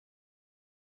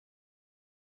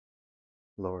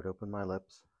Lord, open my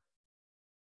lips,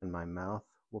 and my mouth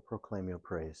will proclaim your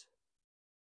praise.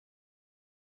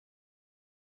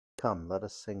 Come, let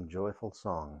us sing joyful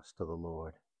songs to the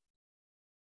Lord.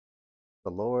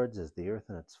 The Lord's is the earth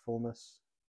and its fullness,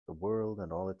 the world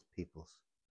and all its peoples.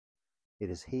 It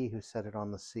is he who set it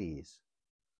on the seas,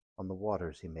 on the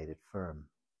waters he made it firm.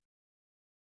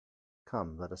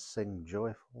 Come, let us sing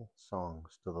joyful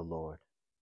songs to the Lord.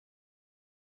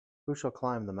 Who shall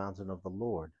climb the mountain of the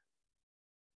Lord?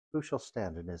 Who shall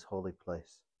stand in his holy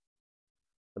place?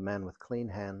 The man with clean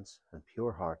hands and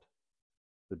pure heart,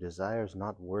 who desires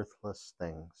not worthless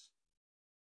things,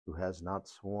 who has not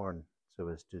sworn so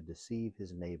as to deceive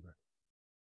his neighbor.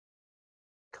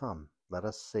 Come, let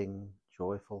us sing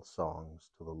joyful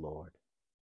songs to the Lord.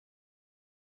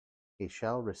 He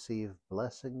shall receive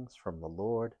blessings from the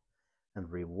Lord and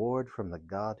reward from the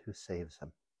God who saves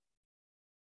him.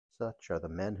 Such are the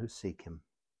men who seek him.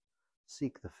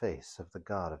 Seek the face of the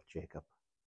God of Jacob.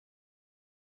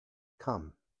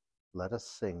 Come, let us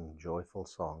sing joyful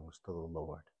songs to the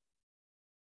Lord.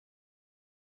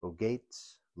 O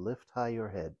gates, lift high your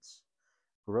heads.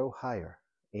 Grow higher,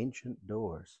 ancient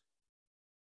doors.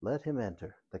 Let him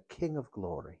enter, the King of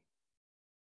glory.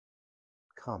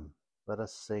 Come, let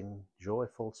us sing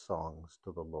joyful songs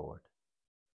to the Lord.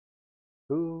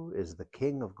 Who is the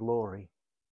King of glory?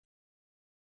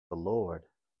 The Lord,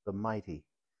 the mighty,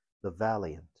 the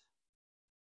valiant.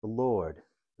 The Lord,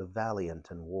 the valiant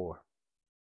in war.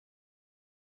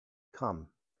 Come,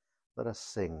 let us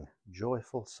sing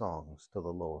joyful songs to the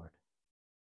Lord.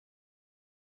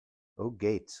 O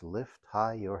gates, lift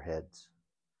high your heads.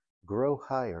 Grow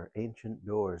higher, ancient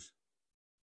doors.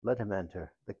 Let him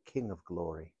enter, the King of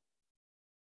glory.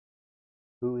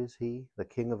 Who is he, the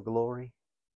King of glory?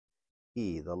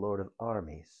 He, the Lord of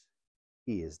armies.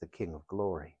 He is the King of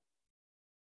glory.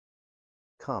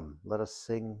 Come, let us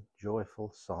sing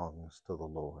joyful songs to the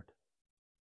Lord.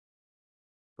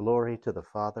 Glory to the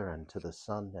Father, and to the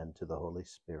Son, and to the Holy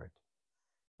Spirit,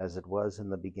 as it was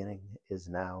in the beginning, is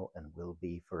now, and will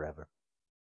be forever.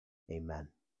 Amen.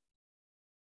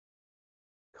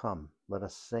 Come, let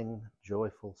us sing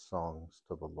joyful songs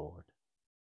to the Lord.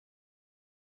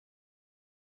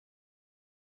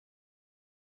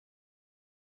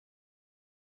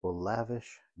 O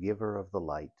lavish giver of the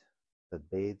light that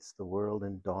bathes the world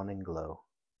in dawning glow,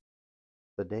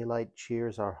 the daylight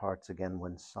cheers our hearts again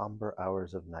when somber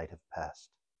hours of night have passed.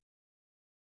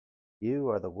 You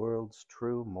are the world's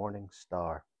true morning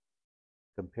star,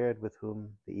 compared with whom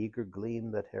the eager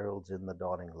gleam that heralds in the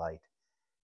dawning light,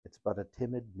 it's but a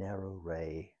timid, narrow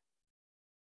ray.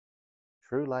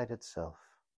 True light itself,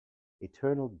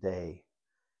 eternal day,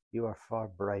 you are far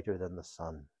brighter than the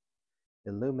sun,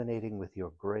 illuminating with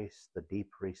your grace the deep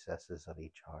recesses of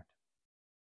each heart.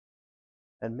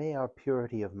 And may our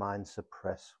purity of mind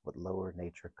suppress what lower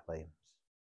nature claims,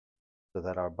 so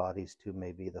that our bodies too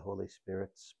may be the Holy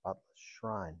Spirit's spotless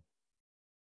shrine.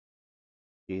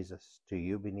 Jesus, to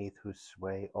you beneath whose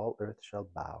sway all earth shall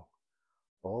bow,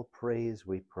 all praise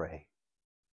we pray.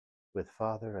 With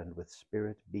Father and with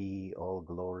Spirit be all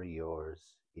glory yours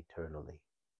eternally.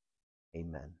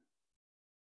 Amen.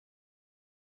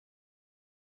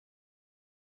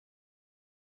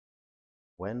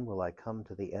 When will I come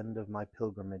to the end of my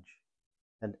pilgrimage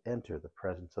and enter the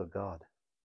presence of God?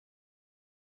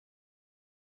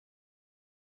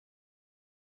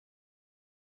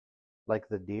 Like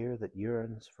the deer that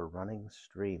yearns for running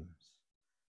streams,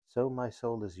 so my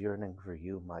soul is yearning for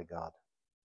you, my God.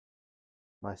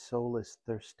 My soul is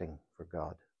thirsting for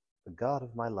God, the God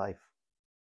of my life.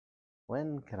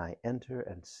 When can I enter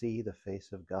and see the face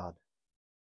of God?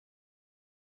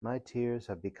 My tears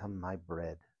have become my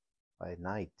bread, by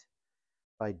night,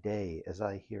 by day, as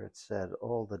I hear it said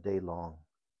all the day long,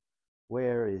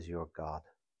 where is your God?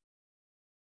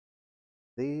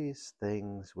 These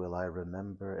things will I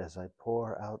remember as I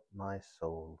pour out my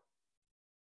soul.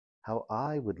 How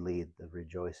I would lead the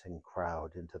rejoicing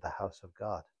crowd into the house of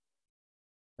God.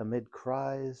 Amid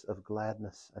cries of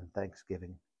gladness and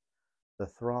thanksgiving, the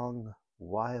throng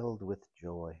wild with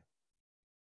joy.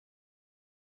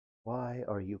 Why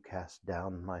are you cast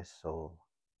down, my soul?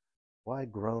 Why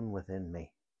groan within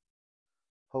me?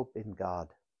 Hope in God.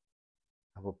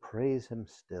 I will praise him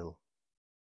still,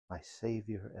 my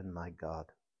Savior and my God.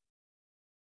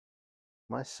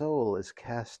 My soul is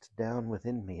cast down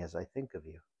within me as I think of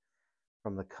you,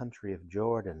 from the country of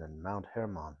Jordan and Mount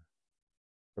Hermon,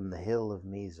 from the hill of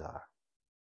Mizar.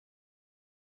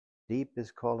 Deep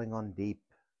is calling on deep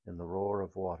in the roar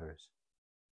of waters.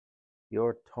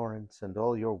 Your torrents and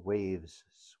all your waves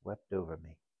swept over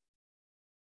me.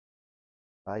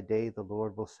 By day the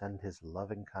Lord will send his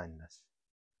loving kindness.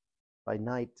 By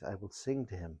night I will sing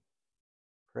to him,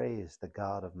 praise the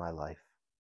God of my life.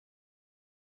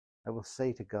 I will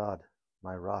say to God,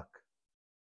 my rock,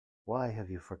 why have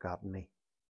you forgotten me?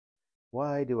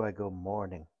 Why do I go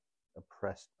mourning,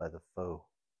 oppressed by the foe?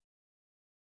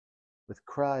 With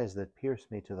cries that pierce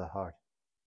me to the heart,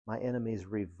 my enemies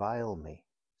revile me,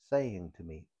 saying to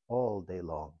me all day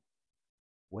long,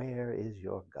 where is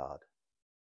your God?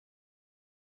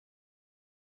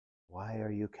 Why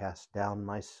are you cast down,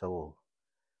 my soul?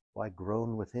 Why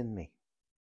groan within me?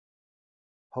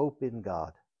 Hope in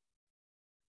God.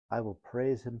 I will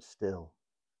praise him still,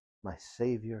 my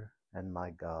Savior and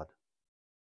my God.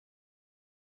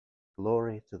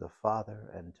 Glory to the Father,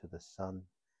 and to the Son,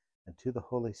 and to the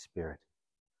Holy Spirit,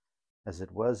 as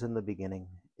it was in the beginning,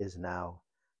 is now,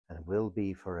 and will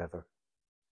be forever.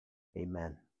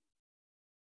 Amen.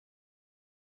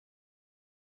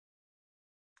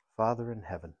 Father in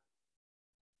heaven,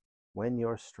 when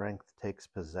your strength takes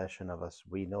possession of us,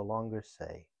 we no longer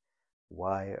say,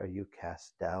 why are you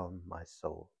cast down, my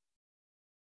soul?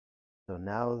 So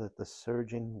now that the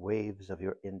surging waves of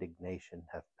your indignation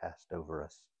have passed over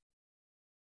us,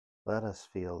 let us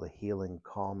feel the healing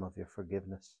calm of your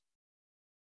forgiveness.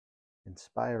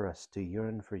 Inspire us to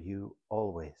yearn for you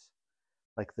always,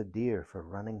 like the deer for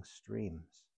running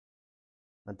streams,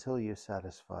 until you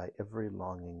satisfy every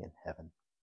longing in heaven.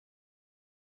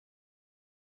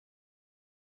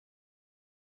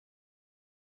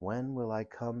 When will I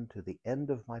come to the end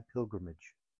of my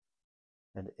pilgrimage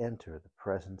and enter the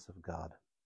presence of God?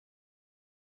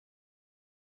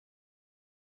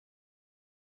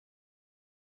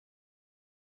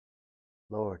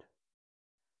 Lord,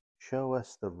 show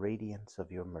us the radiance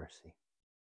of your mercy.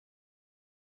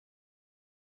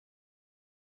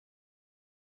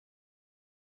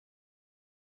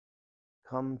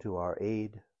 Come to our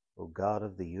aid, O God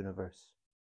of the universe,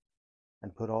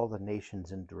 and put all the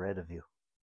nations in dread of you.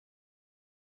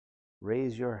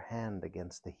 Raise your hand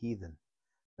against the heathen,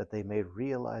 that they may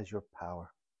realize your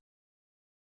power.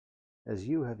 As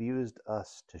you have used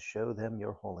us to show them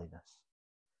your holiness,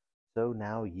 so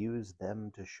now use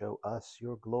them to show us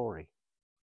your glory.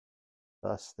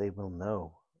 Thus they will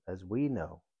know, as we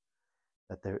know,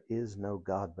 that there is no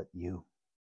God but you.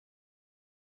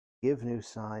 Give new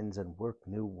signs and work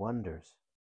new wonders.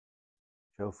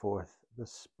 Show forth the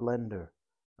splendor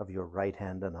of your right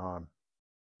hand and arm.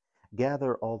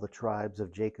 Gather all the tribes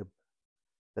of Jacob,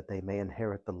 that they may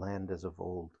inherit the land as of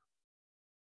old.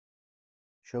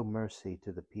 Show mercy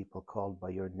to the people called by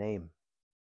your name,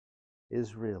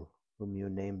 Israel, whom you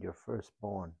named your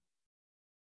firstborn.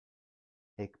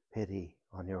 Take pity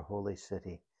on your holy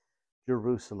city,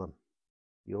 Jerusalem,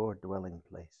 your dwelling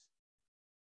place.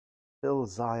 Fill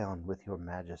Zion with your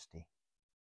majesty,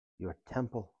 your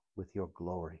temple with your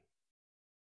glory.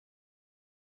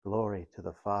 Glory to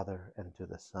the Father, and to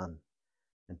the Son,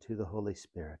 and to the Holy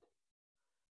Spirit,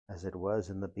 as it was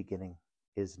in the beginning,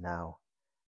 is now,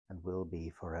 and will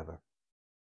be forever.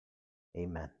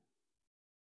 Amen.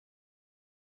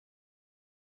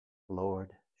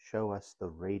 Lord, show us the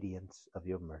radiance of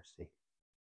your mercy.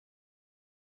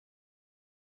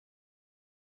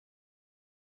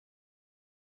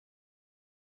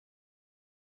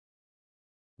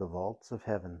 The vaults of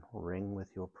heaven ring with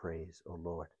your praise, O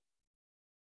Lord.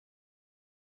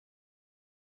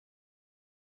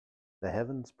 The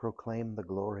heavens proclaim the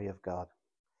glory of God,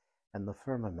 and the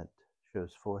firmament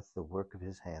shows forth the work of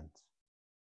his hands.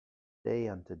 Day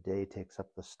unto day takes up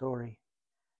the story,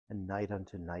 and night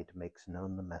unto night makes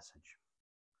known the message.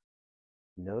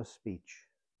 No speech,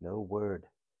 no word,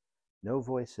 no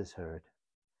voice is heard,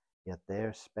 yet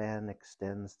their span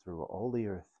extends through all the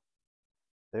earth,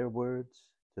 their words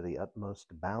to the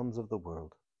utmost bounds of the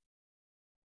world.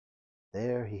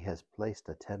 There he has placed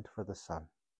a tent for the sun.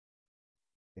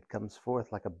 It comes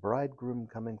forth like a bridegroom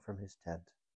coming from his tent,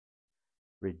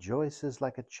 rejoices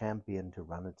like a champion to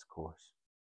run its course.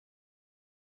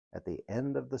 At the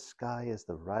end of the sky is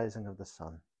the rising of the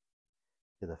sun,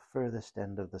 to the furthest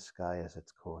end of the sky is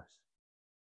its course.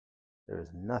 There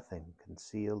is nothing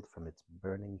concealed from its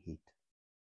burning heat.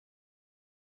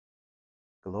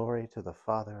 Glory to the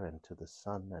Father, and to the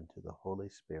Son, and to the Holy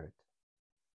Spirit,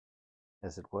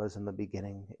 as it was in the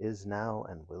beginning, is now,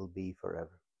 and will be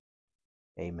forever.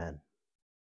 Amen.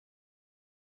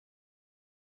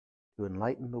 To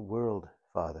enlighten the world,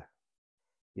 Father,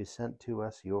 you sent to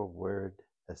us your word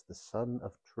as the sun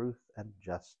of truth and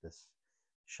justice,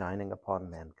 shining upon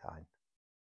mankind.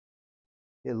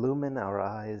 Illumine our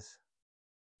eyes,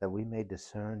 that we may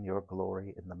discern your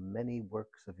glory in the many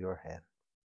works of your hand.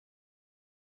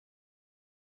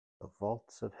 The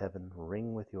vaults of heaven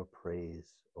ring with your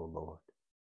praise, O Lord.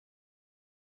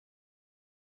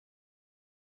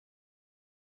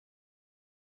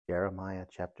 Jeremiah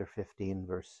chapter 15,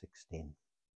 verse 16.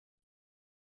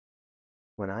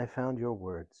 When I found your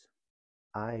words,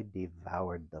 I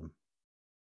devoured them.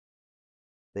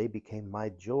 They became my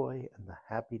joy and the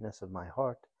happiness of my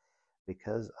heart,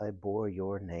 because I bore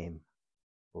your name,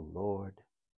 O Lord,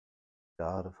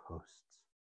 God of hosts.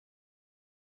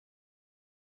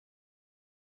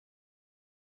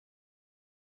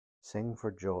 Sing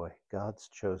for joy, God's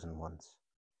chosen ones.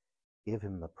 Give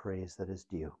him the praise that is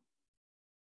due.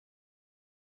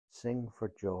 Sing for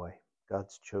joy,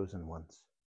 God's chosen ones.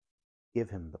 Give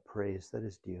him the praise that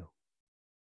is due.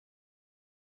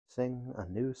 Sing a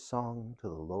new song to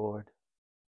the Lord.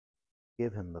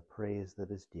 Give him the praise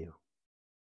that is due.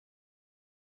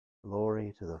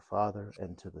 Glory to the Father,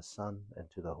 and to the Son, and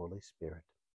to the Holy Spirit.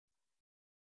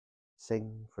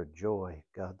 Sing for joy,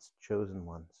 God's chosen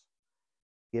ones.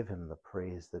 Give him the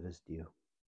praise that is due.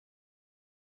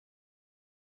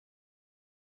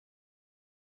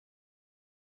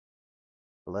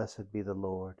 Blessed be the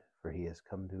Lord, for he has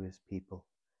come to his people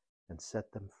and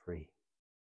set them free.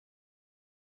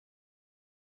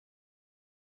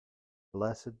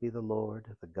 Blessed be the Lord,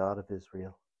 the God of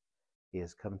Israel. He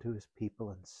has come to his people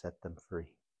and set them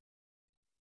free.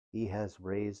 He has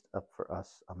raised up for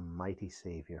us a mighty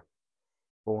Savior,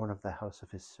 born of the house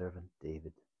of his servant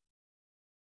David.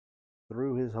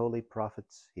 Through his holy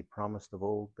prophets he promised of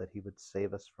old that he would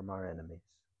save us from our enemies,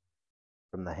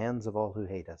 from the hands of all who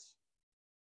hate us.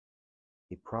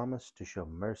 He promised to show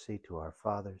mercy to our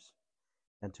fathers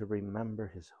and to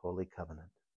remember his holy covenant.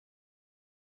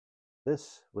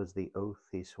 This was the oath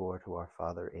he swore to our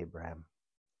father Abraham,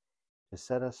 to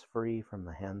set us free from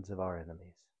the hands of our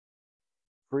enemies,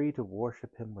 free to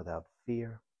worship him without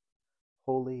fear,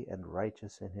 holy and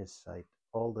righteous in his sight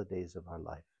all the days of our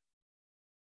life.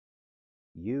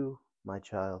 You, my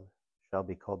child, shall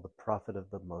be called the prophet of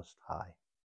the Most High,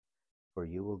 for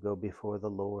you will go before the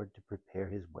Lord to prepare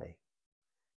his way,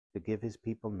 to give his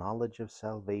people knowledge of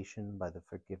salvation by the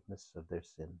forgiveness of their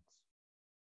sins.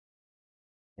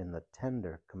 In the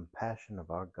tender compassion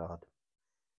of our God,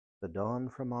 the dawn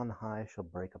from on high shall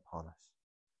break upon us,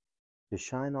 to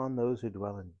shine on those who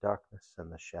dwell in darkness and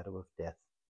the shadow of death,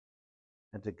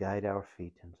 and to guide our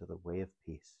feet into the way of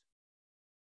peace.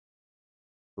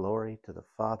 Glory to the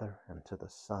Father, and to the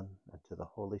Son, and to the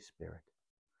Holy Spirit,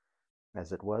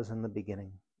 as it was in the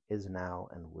beginning, is now,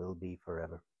 and will be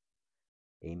forever.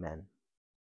 Amen.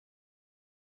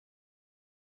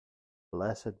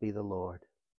 Blessed be the Lord,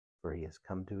 for he has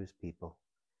come to his people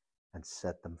and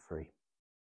set them free.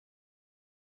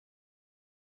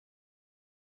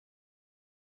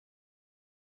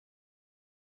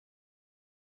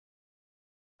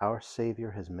 Our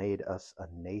Savior has made us a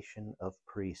nation of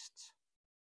priests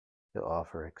to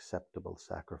offer acceptable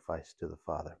sacrifice to the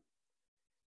Father.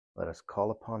 Let us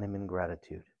call upon him in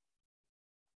gratitude.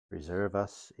 Preserve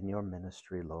us in your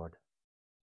ministry, Lord.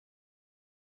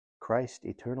 Christ,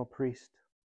 eternal priest,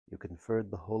 you conferred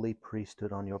the holy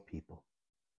priesthood on your people.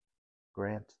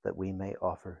 Grant that we may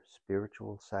offer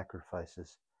spiritual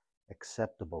sacrifices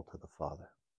acceptable to the Father.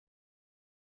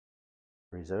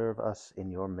 Preserve us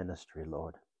in your ministry,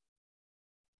 Lord.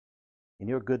 In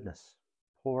your goodness,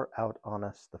 pour out on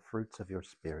us the fruits of your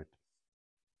Spirit,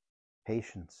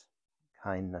 patience,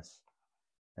 kindness,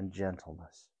 and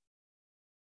gentleness.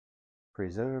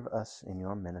 Preserve us in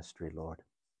your ministry, Lord.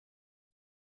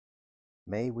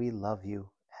 May we love you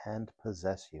and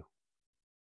possess you,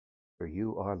 for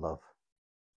you are love.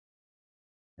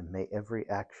 And may every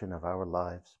action of our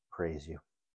lives praise you.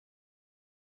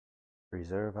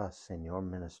 Preserve us in your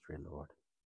ministry, Lord.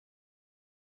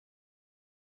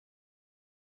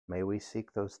 May we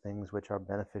seek those things which are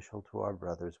beneficial to our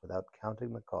brothers without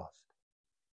counting the cost,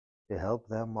 to help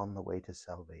them on the way to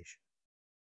salvation.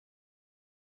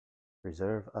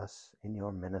 Preserve us in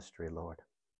your ministry, Lord.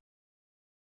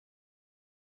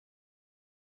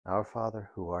 Our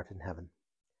Father, who art in heaven,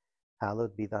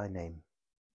 hallowed be thy name.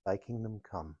 Thy kingdom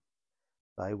come,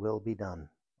 thy will be done,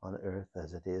 on earth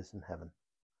as it is in heaven.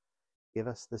 Give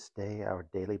us this day our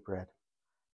daily bread,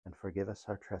 and forgive us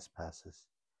our trespasses,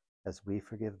 as we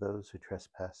forgive those who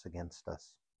trespass against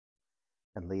us.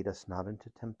 And lead us not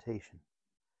into temptation,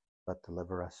 but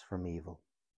deliver us from evil.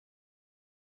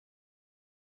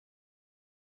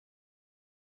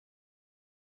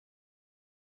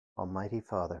 Almighty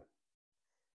Father,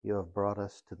 you have brought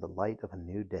us to the light of a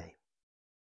new day.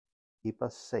 Keep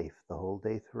us safe the whole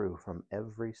day through from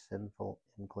every sinful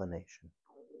inclination.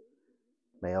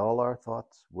 May all our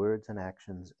thoughts, words, and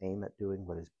actions aim at doing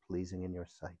what is pleasing in your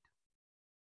sight.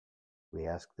 We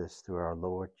ask this through our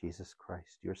Lord Jesus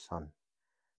Christ, your Son,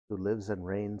 who lives and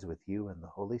reigns with you and the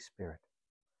Holy Spirit,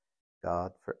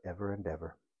 God forever and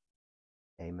ever.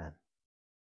 Amen.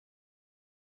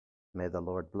 May the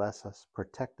Lord bless us,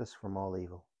 protect us from all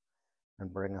evil,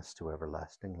 and bring us to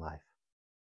everlasting life.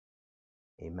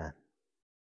 Amen.